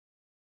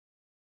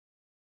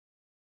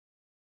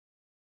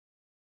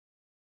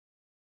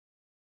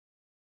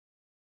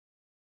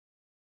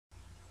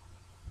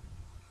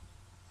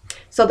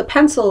So the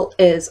pencil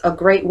is a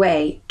great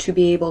way to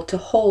be able to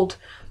hold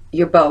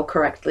your bow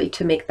correctly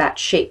to make that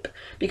shape,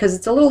 because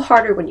it's a little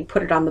harder when you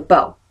put it on the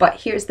bow.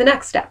 But here's the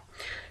next step.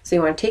 So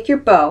you want to take your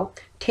bow,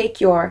 take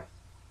your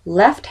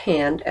left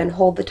hand and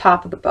hold the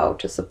top of the bow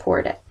to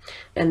support it.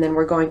 And then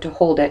we're going to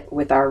hold it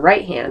with our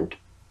right hand,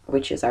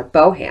 which is our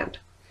bow hand.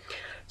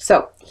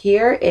 So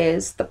here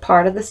is the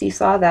part of the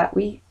seesaw that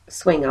we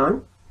swing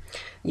on.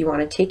 You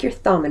want to take your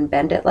thumb and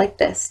bend it like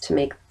this to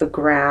make the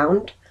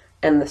ground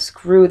and the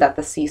screw that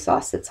the seesaw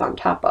sits on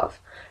top of.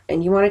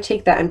 And you want to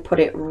take that and put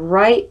it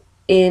right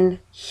in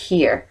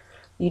here.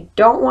 You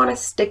don't want to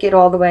stick it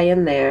all the way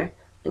in there,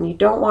 and you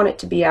don't want it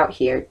to be out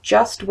here,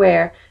 just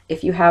where,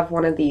 if you have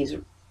one of these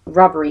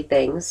rubbery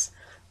things,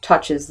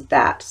 touches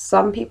that.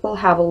 Some people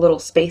have a little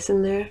space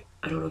in there.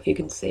 I don't know if you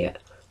can see it.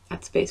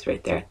 That space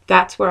right there.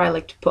 That's where I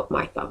like to put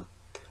my thumb.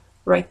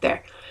 Right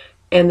there.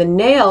 And the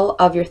nail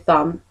of your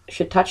thumb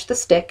should touch the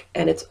stick,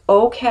 and it's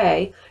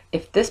okay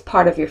if this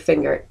part of your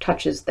finger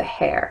touches the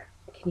hair.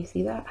 Can you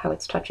see that? How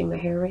it's touching the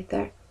hair right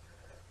there?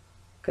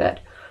 Good.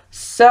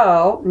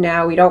 So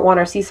now we don't want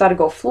our seesaw to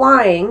go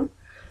flying,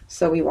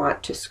 so we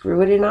want to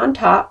screw it in on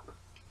top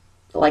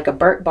like a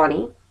Burt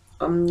bunny.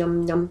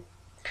 Num num.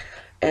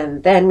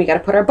 And then we got to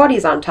put our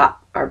buddies on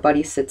top. Our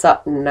buddy sits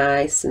up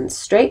nice and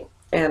straight,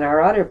 and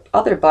our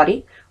other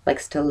buddy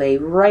likes to lay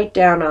right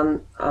down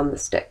on the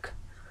stick.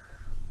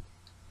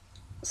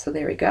 So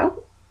there we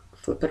go.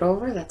 Flip it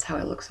over. That's how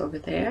it looks over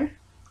there.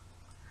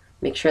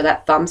 Make sure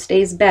that thumb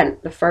stays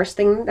bent. The first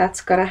thing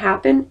that's going to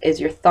happen is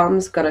your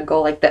thumb's going to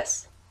go like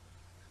this.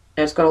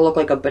 And it's going to look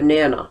like a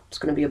banana. It's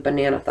going to be a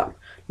banana thumb.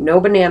 No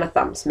banana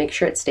thumbs. Make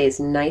sure it stays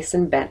nice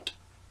and bent.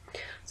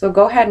 So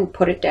go ahead and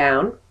put it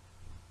down,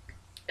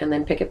 and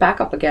then pick it back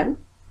up again.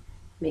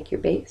 Make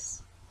your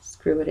base.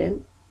 Screw it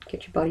in.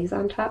 Get your buddies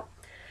on top.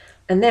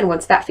 And then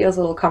once that feels a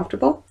little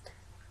comfortable,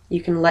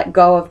 you can let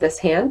go of this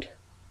hand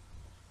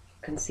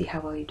and see how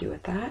well you do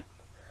with that.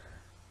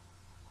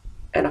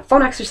 And a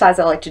fun exercise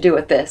I like to do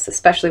with this,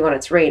 especially when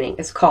it's raining,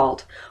 is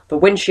called the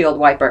windshield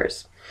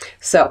wipers.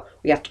 So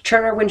we have to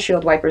turn our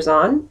windshield wipers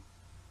on,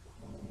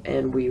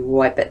 and we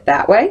wipe it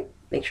that way.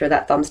 Make sure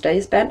that thumb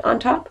stays bent on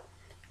top,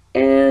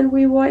 and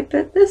we wipe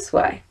it this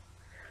way.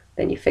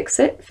 Then you fix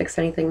it, fix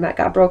anything that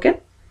got broken,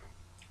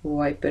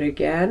 wipe it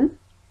again,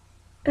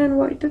 and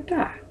wipe it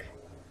back.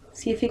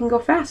 See if you can go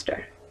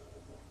faster.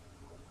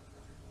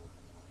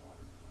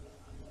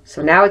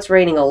 So now it's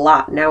raining a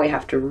lot. Now we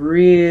have to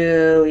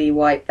really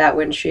wipe that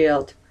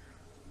windshield.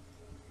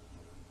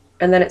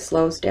 And then it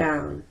slows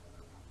down.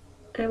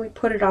 And we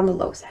put it on the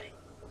low setting.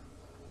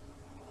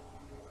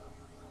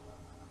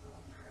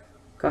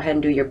 Go ahead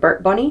and do your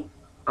Burt bunny.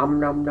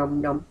 Nom nom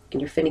nom. And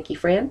your finicky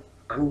Fran.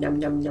 Nom nom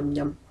nom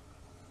nom.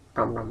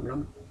 Nom nom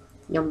nom.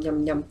 Nom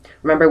nom nom.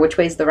 Remember which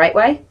way is the right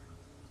way?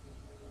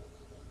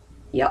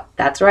 Yep,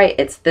 that's right.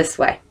 It's this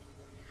way.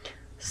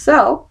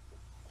 So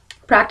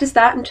practice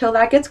that until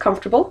that gets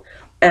comfortable,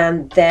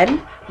 and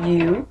then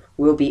you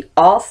will be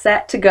all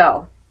set to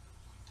go.